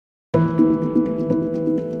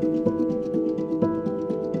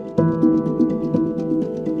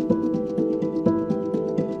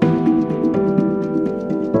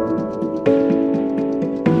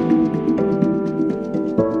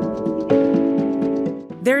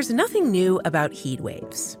There's nothing new about heat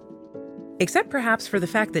waves, except perhaps for the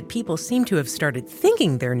fact that people seem to have started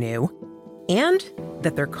thinking they're new and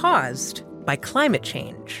that they're caused by climate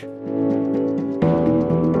change.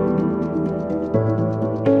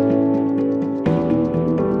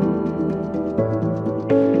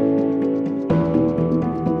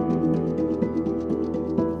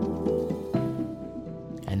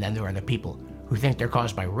 And then there are the people who think they're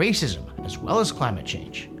caused by racism as well as climate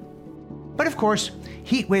change. But of course,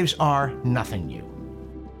 heat waves are nothing new.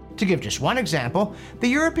 To give just one example, the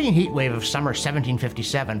European heat wave of summer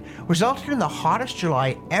 1757 resulted in the hottest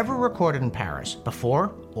July ever recorded in Paris,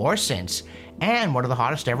 before or since, and one of the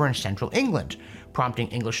hottest ever in central England, prompting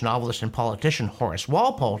English novelist and politician Horace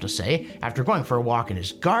Walpole to say, after going for a walk in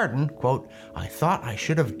his garden, quote, "I thought I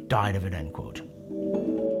should have died of it," end quote.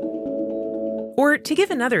 Or to give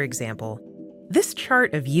another example, this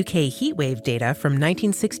chart of UK heatwave data from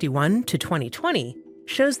 1961 to 2020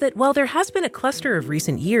 shows that while there has been a cluster of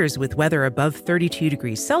recent years with weather above 32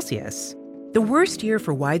 degrees Celsius, the worst year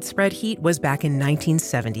for widespread heat was back in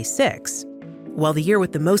 1976, while the year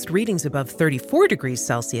with the most readings above 34 degrees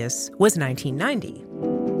Celsius was 1990.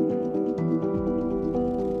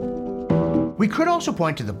 We could also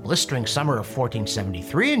point to the blistering summer of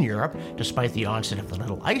 1473 in Europe, despite the onset of the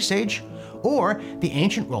Little Ice Age, or the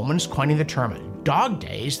ancient Romans coining the term dog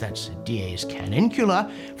days, that's dies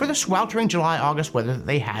canicula, for the sweltering July-August weather that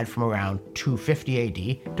they had from around 250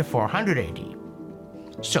 AD to 400 AD.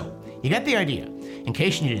 So, you get the idea, in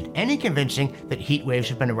case you needed any convincing that heat waves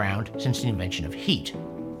have been around since the invention of heat.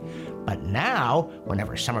 But now,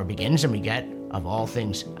 whenever summer begins and we get, of all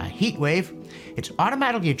things, a heat wave, it's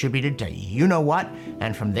automatically attributed to you-know-what,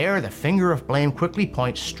 and from there the finger of blame quickly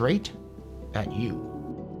points straight at you.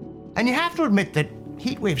 And you have to admit that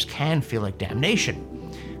heat waves can feel like damnation.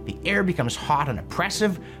 The air becomes hot and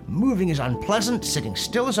oppressive, moving is unpleasant, sitting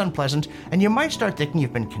still is unpleasant, and you might start thinking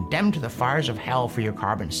you've been condemned to the fires of hell for your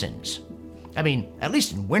carbon sins. I mean, at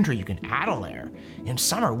least in winter you can add a layer. In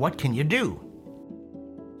summer, what can you do?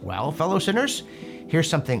 Well, fellow sinners, here's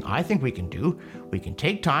something I think we can do. We can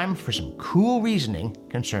take time for some cool reasoning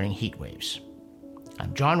concerning heat waves.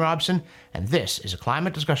 I'm John Robson, and this is a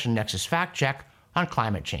Climate Discussion Nexus fact check on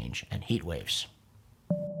climate change and heat waves.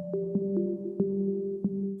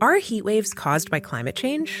 Are heat waves caused by climate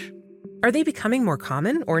change? Are they becoming more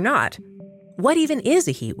common or not? What even is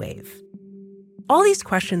a heat wave? All these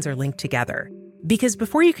questions are linked together, because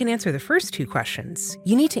before you can answer the first two questions,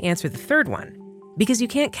 you need to answer the third one, because you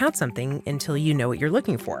can't count something until you know what you're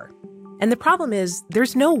looking for. And the problem is,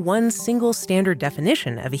 there's no one single standard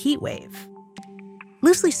definition of a heat wave.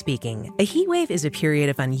 Loosely speaking, a heat wave is a period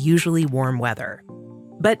of unusually warm weather.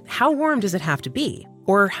 But how warm does it have to be?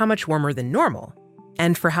 Or how much warmer than normal?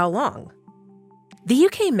 And for how long? The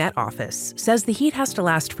UK Met Office says the heat has to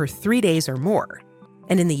last for 3 days or more.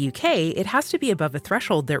 And in the UK, it has to be above a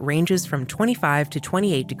threshold that ranges from 25 to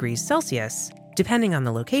 28 degrees Celsius, depending on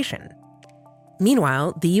the location.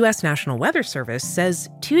 Meanwhile, the US National Weather Service says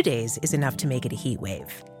 2 days is enough to make it a heat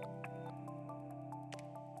wave.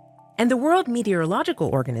 And the World Meteorological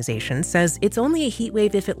Organization says it's only a heat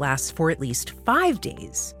wave if it lasts for at least 5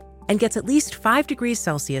 days and gets at least 5 degrees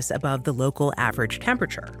Celsius above the local average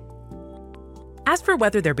temperature. As for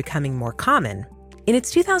whether they're becoming more common, in its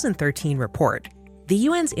 2013 report, the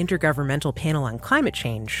UN's Intergovernmental Panel on Climate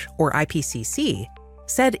Change, or IPCC,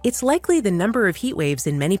 said it's likely the number of heat waves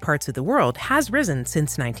in many parts of the world has risen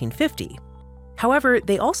since 1950. However,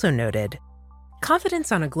 they also noted,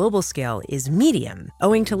 confidence on a global scale is medium,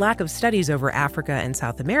 owing to lack of studies over Africa and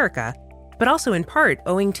South America, but also in part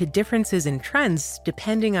owing to differences in trends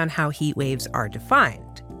depending on how heat waves are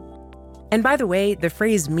defined. And by the way, the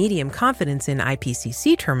phrase medium confidence in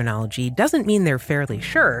IPCC terminology doesn't mean they're fairly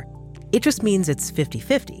sure, it just means it's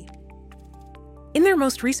 50-50. In their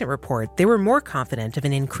most recent report, they were more confident of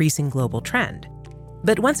an increasing global trend.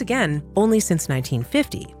 But once again, only since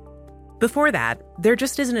 1950. Before that, there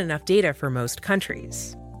just isn't enough data for most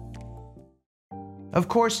countries. Of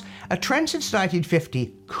course, a trend since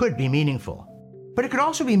 1950 could be meaningful, but it could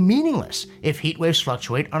also be meaningless if heat waves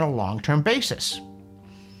fluctuate on a long-term basis.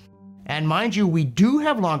 And mind you, we do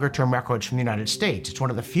have longer-term records from the United States. It's one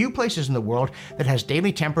of the few places in the world that has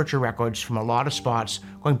daily temperature records from a lot of spots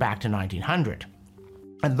going back to 1900.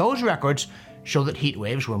 And those records show that heat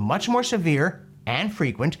waves were much more severe and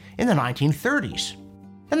frequent in the 1930s.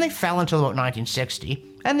 Then they fell until about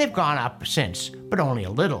 1960, and they've gone up since, but only a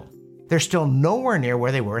little. They're still nowhere near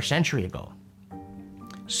where they were a century ago.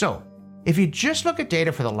 So, if you just look at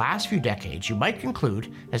data for the last few decades, you might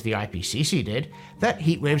conclude, as the IPCC did, that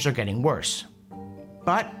heat waves are getting worse.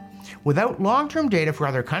 But without long-term data for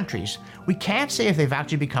other countries, we can't say if they've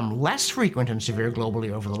actually become less frequent and severe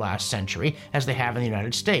globally over the last century as they have in the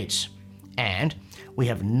United States. And we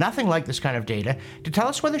have nothing like this kind of data to tell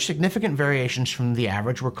us whether significant variations from the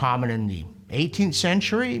average were common in the 18th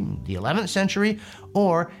century, the 11th century,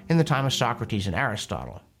 or in the time of Socrates and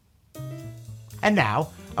Aristotle. And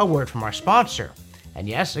now, a word from our sponsor. And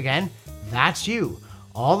yes, again, that's you.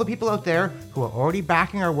 All the people out there who are already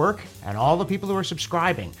backing our work and all the people who are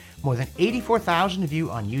subscribing. More than 84,000 of you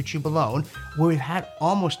on YouTube alone, where we've had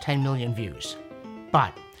almost 10 million views.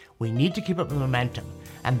 But we need to keep up the momentum.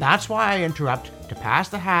 And that's why I interrupt to pass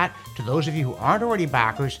the hat to those of you who aren't already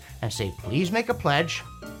backers and say, please make a pledge,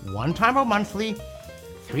 one time or monthly,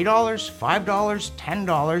 $3, $5,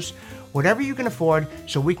 $10, whatever you can afford,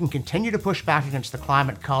 so we can continue to push back against the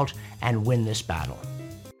climate cult and win this battle.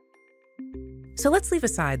 So let's leave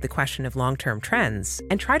aside the question of long-term trends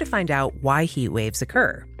and try to find out why heat waves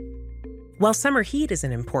occur. While summer heat is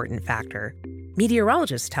an important factor,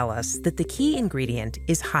 meteorologists tell us that the key ingredient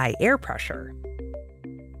is high air pressure.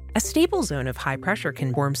 A stable zone of high pressure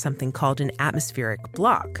can form something called an atmospheric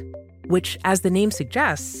block, which, as the name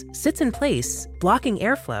suggests, sits in place, blocking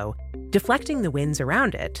airflow, deflecting the winds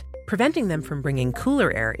around it, preventing them from bringing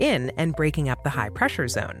cooler air in and breaking up the high pressure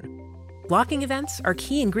zone. Blocking events are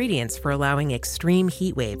key ingredients for allowing extreme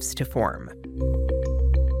heat waves to form.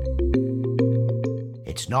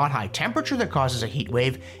 It's not high temperature that causes a heat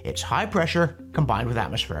wave, it's high pressure combined with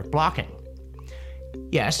atmospheric blocking.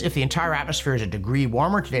 Yes, if the entire atmosphere is a degree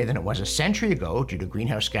warmer today than it was a century ago due to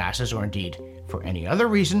greenhouse gases or indeed for any other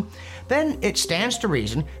reason, then it stands to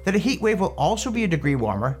reason that a heat wave will also be a degree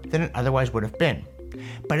warmer than it otherwise would have been.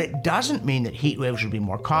 But it doesn't mean that heat waves will be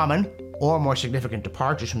more common or more significant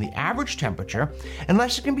departures from the average temperature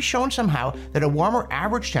unless it can be shown somehow that a warmer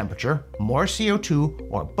average temperature, more CO2,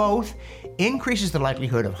 or both, increases the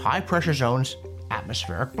likelihood of high pressure zones,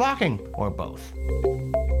 atmospheric blocking, or both.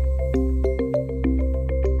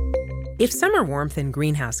 If summer warmth and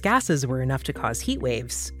greenhouse gases were enough to cause heat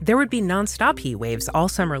waves, there would be nonstop heat waves all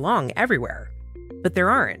summer long everywhere. But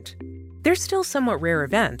there aren't. They're still somewhat rare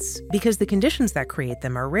events because the conditions that create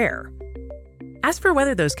them are rare. As for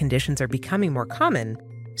whether those conditions are becoming more common,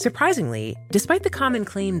 surprisingly, despite the common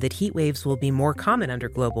claim that heat waves will be more common under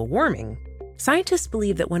global warming, scientists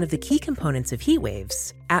believe that one of the key components of heat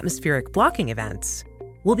waves, atmospheric blocking events,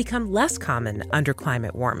 will become less common under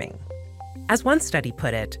climate warming. As one study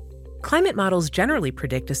put it, climate models generally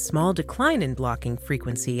predict a small decline in blocking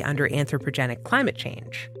frequency under anthropogenic climate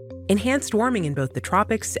change. Enhanced warming in both the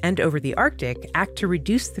tropics and over the Arctic act to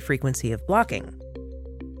reduce the frequency of blocking.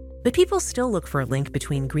 But people still look for a link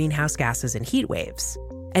between greenhouse gases and heat waves,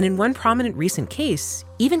 and in one prominent recent case,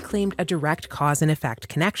 even claimed a direct cause and effect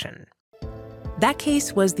connection. That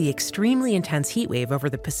case was the extremely intense heat wave over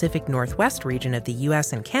the Pacific Northwest region of the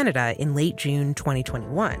US and Canada in late June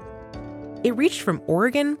 2021. It reached from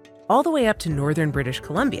Oregon all the way up to northern British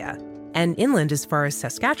Columbia and inland as far as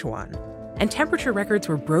Saskatchewan, and temperature records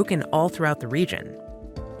were broken all throughout the region.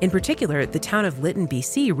 In particular, the town of Lytton,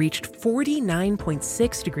 BC reached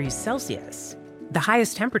 49.6 degrees Celsius, the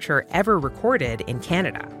highest temperature ever recorded in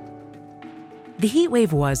Canada. The heat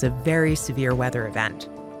wave was a very severe weather event,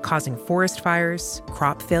 causing forest fires,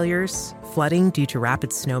 crop failures, flooding due to rapid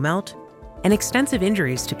snowmelt, and extensive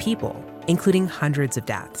injuries to people, including hundreds of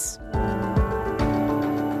deaths.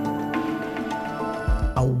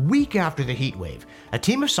 A week after the heat wave, a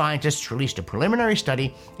team of scientists released a preliminary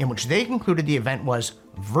study in which they concluded the event was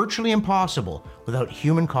virtually impossible without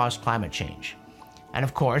human-caused climate change. And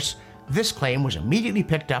of course, this claim was immediately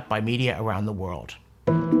picked up by media around the world.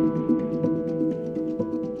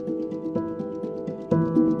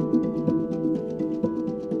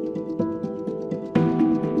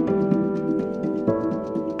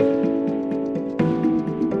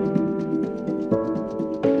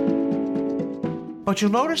 But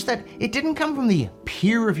you'll notice that it didn't come from the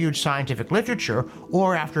peer-reviewed scientific literature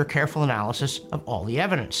or after a careful analysis of all the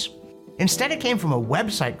evidence. Instead, it came from a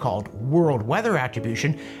website called World Weather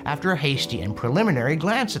Attribution after a hasty and preliminary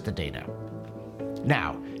glance at the data.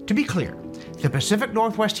 Now, to be clear, the Pacific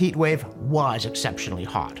Northwest heat wave was exceptionally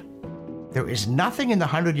hot. There is nothing in the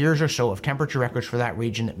 100 years or so of temperature records for that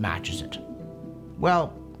region that matches it.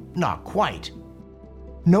 Well, not quite.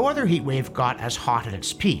 No other heat wave got as hot at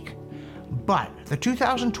its peak. But the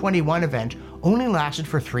 2021 event only lasted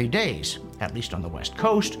for 3 days, at least on the West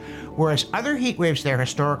Coast, whereas other heat waves there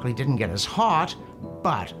historically didn't get as hot,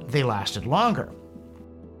 but they lasted longer.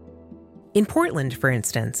 In Portland, for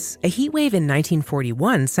instance, a heat wave in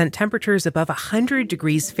 1941 sent temperatures above 100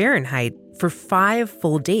 degrees Fahrenheit for 5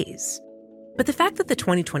 full days. But the fact that the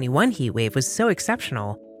 2021 heat wave was so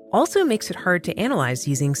exceptional also makes it hard to analyze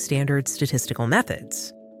using standard statistical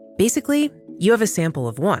methods. Basically, you have a sample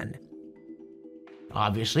of one.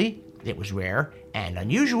 Obviously, it was rare and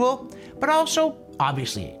unusual, but also,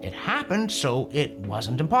 obviously, it happened, so it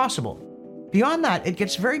wasn't impossible. Beyond that, it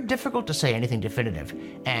gets very difficult to say anything definitive,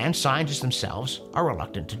 and scientists themselves are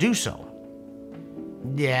reluctant to do so.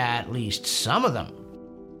 Yeah, at least some of them.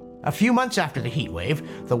 A few months after the heat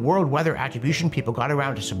wave, the World Weather Attribution people got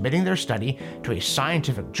around to submitting their study to a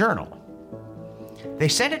scientific journal. They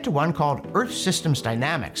sent it to one called Earth Systems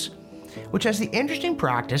Dynamics, which has the interesting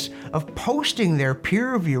practice of posting their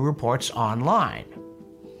peer review reports online.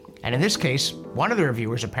 And in this case, one of the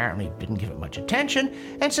reviewers apparently didn't give it much attention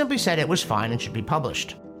and simply said it was fine and should be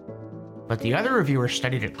published. But the other reviewer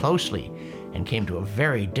studied it closely and came to a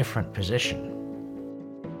very different position.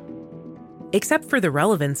 Except for the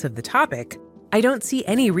relevance of the topic, I don't see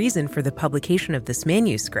any reason for the publication of this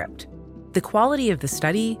manuscript. The quality of the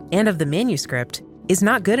study and of the manuscript is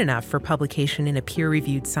not good enough for publication in a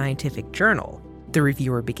peer-reviewed scientific journal, the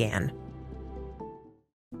reviewer began.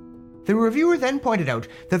 The reviewer then pointed out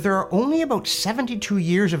that there are only about 72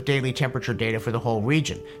 years of daily temperature data for the whole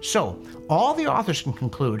region, so all the authors can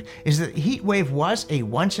conclude is that the heat wave was a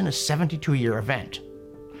once-in-a-72-year event.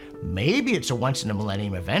 Maybe it's a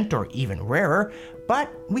once-in-a-millennium event or even rarer,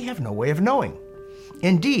 but we have no way of knowing.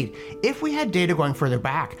 Indeed, if we had data going further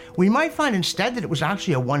back, we might find instead that it was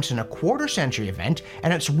actually a once-in-a-quarter-century event,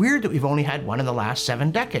 and it's weird that we've only had one in the last 7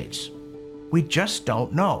 decades. We just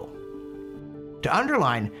don't know. To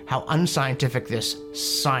underline how unscientific this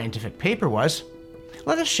scientific paper was,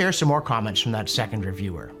 let us share some more comments from that second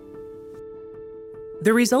reviewer.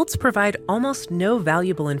 The results provide almost no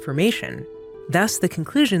valuable information, thus the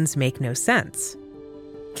conclusions make no sense.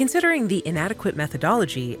 Considering the inadequate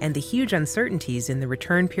methodology and the huge uncertainties in the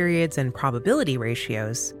return periods and probability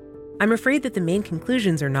ratios, I'm afraid that the main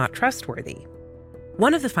conclusions are not trustworthy.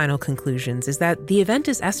 One of the final conclusions is that the event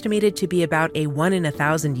is estimated to be about a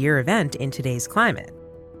 1-in-1,000-year event in today's climate.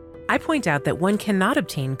 I point out that one cannot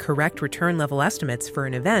obtain correct return level estimates for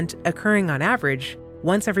an event occurring on average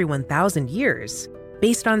once every 1,000 years,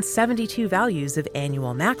 based on 72 values of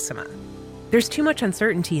annual maxima. There's too much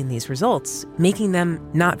uncertainty in these results, making them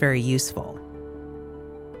not very useful.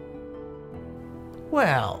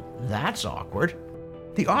 Well, that's awkward.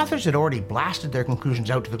 The authors had already blasted their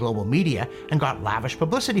conclusions out to the global media and got lavish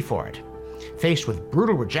publicity for it. Faced with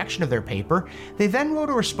brutal rejection of their paper, they then wrote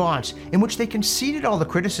a response in which they conceded all the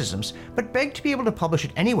criticisms, but begged to be able to publish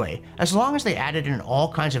it anyway, as long as they added in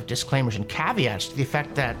all kinds of disclaimers and caveats to the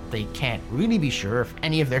effect that they can't really be sure if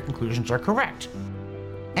any of their conclusions are correct.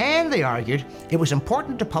 And they argued it was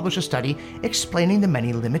important to publish a study explaining the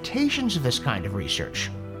many limitations of this kind of research.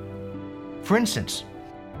 For instance,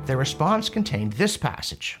 their response contained this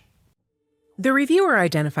passage. The reviewer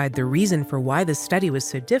identified the reason for why the study was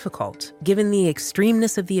so difficult, given the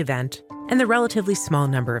extremeness of the event and the relatively small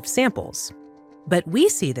number of samples. But we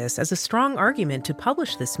see this as a strong argument to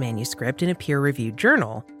publish this manuscript in a peer-reviewed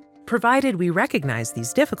journal, provided we recognize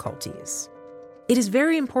these difficulties. It is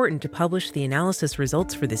very important to publish the analysis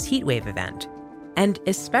results for this heatwave event, and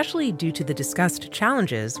especially due to the discussed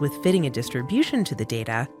challenges with fitting a distribution to the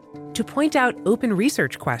data, to point out open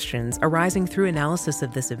research questions arising through analysis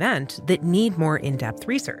of this event that need more in-depth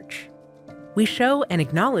research. We show and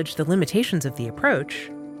acknowledge the limitations of the approach,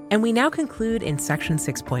 and we now conclude in Section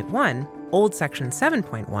 6.1, old Section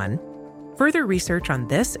 7.1, further research on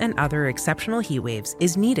this and other exceptional heatwaves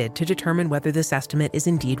is needed to determine whether this estimate is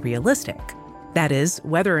indeed realistic. That is,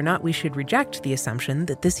 whether or not we should reject the assumption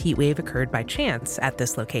that this heatwave occurred by chance at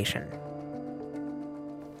this location.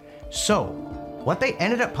 So, what they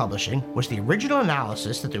ended up publishing was the original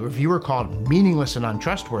analysis that the reviewer called meaningless and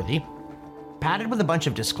untrustworthy, padded with a bunch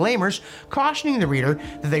of disclaimers cautioning the reader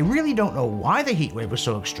that they really don't know why the heatwave was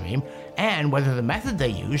so extreme and whether the method they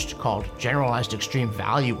used, called Generalized Extreme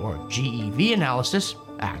Value or GEV analysis,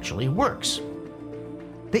 actually works.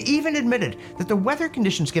 They even admitted that the weather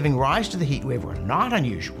conditions giving rise to the heatwave were not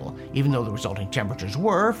unusual, even though the resulting temperatures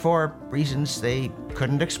were, for reasons they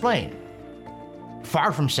couldn't explain.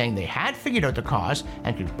 Far from saying they had figured out the cause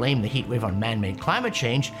and could blame the heatwave on man-made climate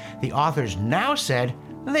change, the authors now said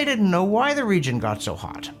they didn't know why the region got so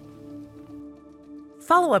hot.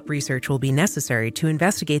 Follow-up research will be necessary to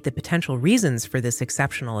investigate the potential reasons for this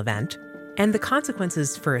exceptional event and the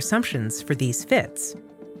consequences for assumptions for these fits.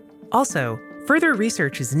 Also, further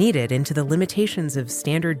research is needed into the limitations of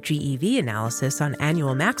standard GEV analysis on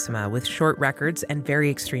annual maxima with short records and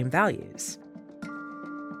very extreme values.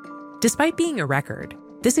 Despite being a record,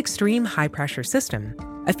 this extreme high-pressure system,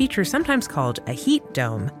 a feature sometimes called a heat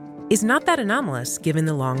dome, is not that anomalous given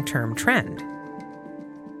the long-term trend.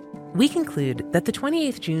 we conclude that the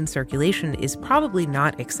 28th June circulation is probably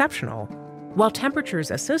not exceptional, while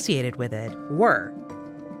temperatures associated with it were.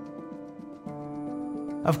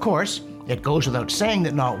 Of course, it goes without saying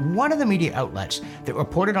that not one of the media outlets that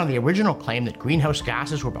reported on the original claim that greenhouse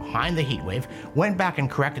gases were behind the heatwave went back and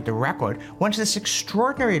corrected the record once this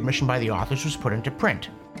extraordinary admission by the authors was put into print.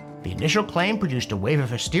 The initial claim produced a wave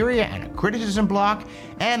of hysteria and a criticism block,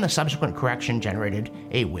 and the subsequent correction generated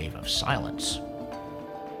a wave of silence.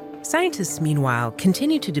 Scientists, meanwhile,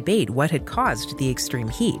 continued to debate what had caused the extreme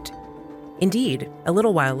heat. Indeed, a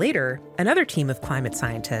little while later, another team of climate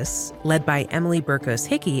scientists, led by Emily Burkos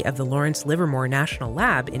Hickey of the Lawrence Livermore National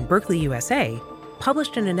Lab in Berkeley, USA,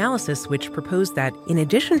 published an analysis which proposed that, in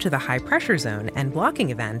addition to the high-pressure zone and blocking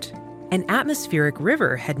event, an atmospheric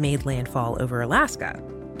river had made landfall over Alaska,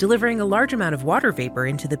 delivering a large amount of water vapor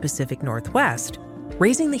into the Pacific Northwest,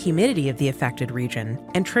 raising the humidity of the affected region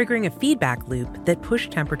and triggering a feedback loop that pushed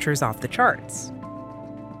temperatures off the charts.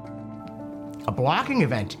 A blocking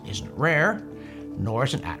event isn't rare, nor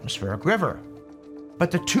is an atmospheric river.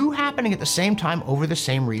 But the two happening at the same time over the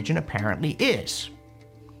same region apparently is.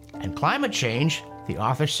 And climate change, the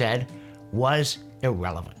author said, was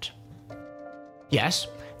irrelevant. Yes,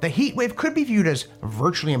 the heat wave could be viewed as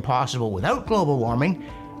virtually impossible without global warming,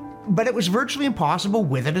 but it was virtually impossible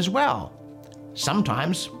with it as well.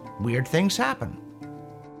 Sometimes weird things happen.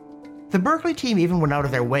 The Berkeley team even went out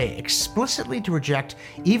of their way explicitly to reject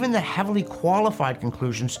even the heavily qualified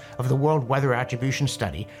conclusions of the World Weather Attribution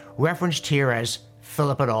Study, referenced here as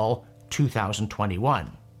Philip et al.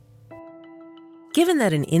 2021. Given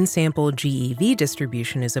that an in-sample GeV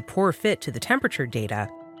distribution is a poor fit to the temperature data,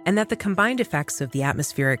 and that the combined effects of the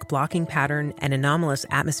atmospheric blocking pattern and anomalous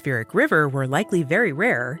atmospheric river were likely very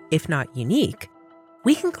rare, if not unique,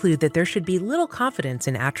 we conclude that there should be little confidence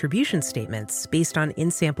in attribution statements based on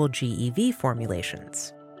in-sample GeV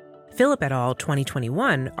formulations. Philip et al.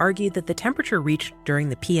 2021 argued that the temperature reached during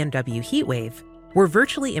the PNW heatwave were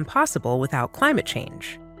virtually impossible without climate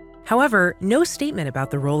change. However, no statement about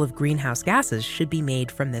the role of greenhouse gases should be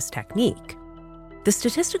made from this technique. The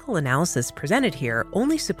statistical analysis presented here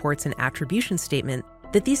only supports an attribution statement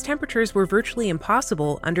that these temperatures were virtually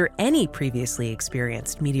impossible under any previously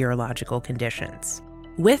experienced meteorological conditions,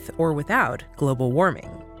 with or without global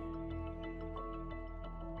warming.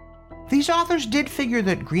 These authors did figure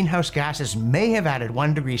that greenhouse gases may have added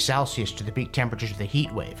 1 degree Celsius to the peak temperatures of the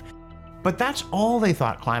heat wave, but that's all they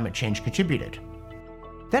thought climate change contributed.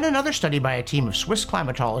 Then another study by a team of Swiss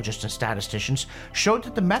climatologists and statisticians showed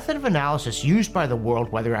that the method of analysis used by the World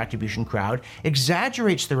Weather Attribution crowd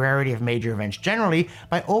exaggerates the rarity of major events generally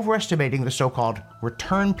by overestimating the so-called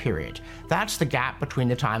return period. That's the gap between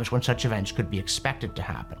the times when such events could be expected to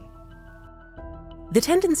happen. The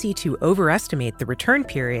tendency to overestimate the return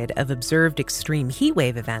period of observed extreme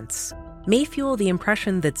heatwave events may fuel the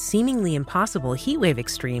impression that seemingly impossible heatwave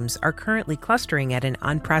extremes are currently clustering at an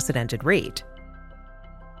unprecedented rate.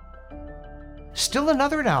 Still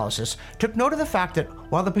another analysis took note of the fact that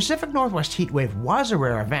while the Pacific Northwest heatwave was a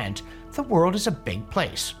rare event, the world is a big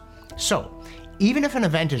place. So, even if an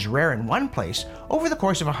event is rare in one place, over the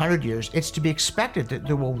course of 100 years, it's to be expected that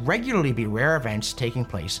there will regularly be rare events taking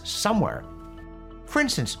place somewhere. For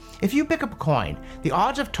instance, if you pick up a coin, the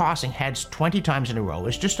odds of tossing heads 20 times in a row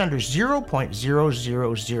is just under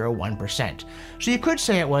 0.0001%, so you could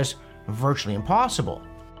say it was virtually impossible.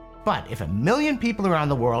 But if 1 million people around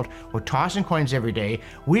the world were tossing coins every day,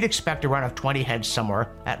 we'd expect a run of 20 heads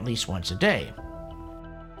somewhere at least once a day.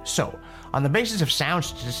 So, on the basis of sound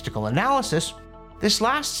statistical analysis, this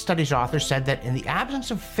last study's author said that in the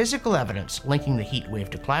absence of physical evidence linking the heat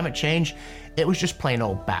wave to climate change, it was just plain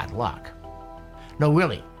old bad luck. No,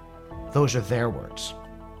 really, those are their words.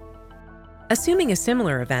 Assuming a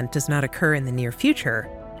similar event does not occur in the near future,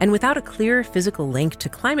 and without a clear physical link to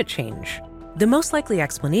climate change, the most likely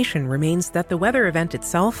explanation remains that the weather event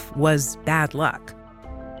itself was bad luck.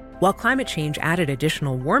 While climate change added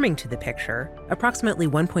additional warming to the picture, approximately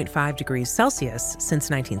 1.5 degrees Celsius since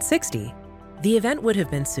 1960, the event would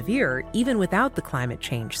have been severe even without the climate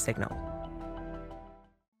change signal.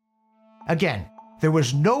 Again, there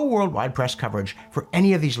was no worldwide press coverage for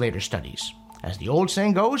any of these later studies. As the old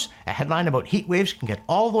saying goes, a headline about heat waves can get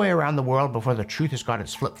all the way around the world before the truth has got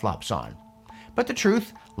its flip-flops on. But the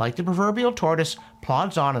truth, like the proverbial tortoise,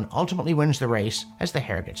 plods on and ultimately wins the race as the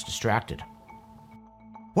hare gets distracted.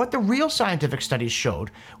 What the real scientific studies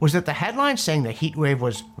showed was that the headline saying the heat wave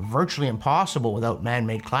was virtually impossible without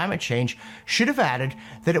man-made climate change should have added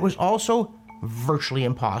that it was also virtually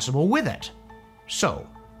impossible with it. So,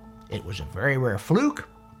 it was a very rare fluke,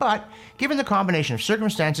 but given the combination of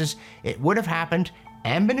circumstances, it would have happened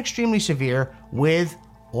and been extremely severe with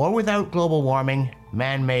or without global warming,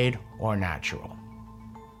 man-made or natural.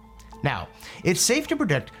 Now, it's safe to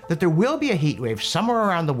predict that there will be a heat wave somewhere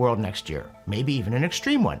around the world next year, maybe even an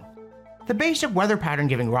extreme one. The basic weather pattern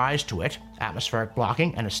giving rise to it, atmospheric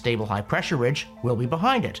blocking and a stable high pressure ridge, will be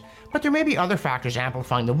behind it, but there may be other factors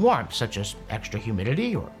amplifying the warmth, such as extra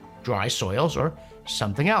humidity or dry soils or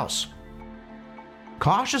something else.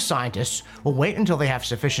 Cautious scientists will wait until they have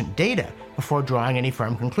sufficient data before drawing any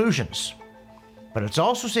firm conclusions. But it's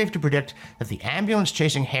also safe to predict that the ambulance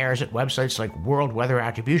chasing hares at websites like World Weather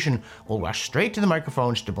Attribution will rush straight to the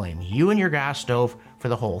microphones to blame you and your gas stove for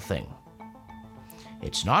the whole thing.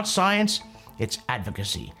 It's not science, it's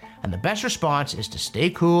advocacy, and the best response is to stay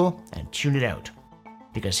cool and tune it out.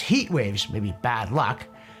 Because heat waves may be bad luck,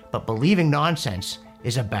 but believing nonsense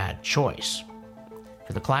is a bad choice.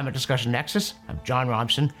 For the Climate Discussion Nexus, I'm John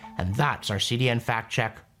Robson, and that's our CDN Fact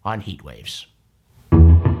Check on heat waves.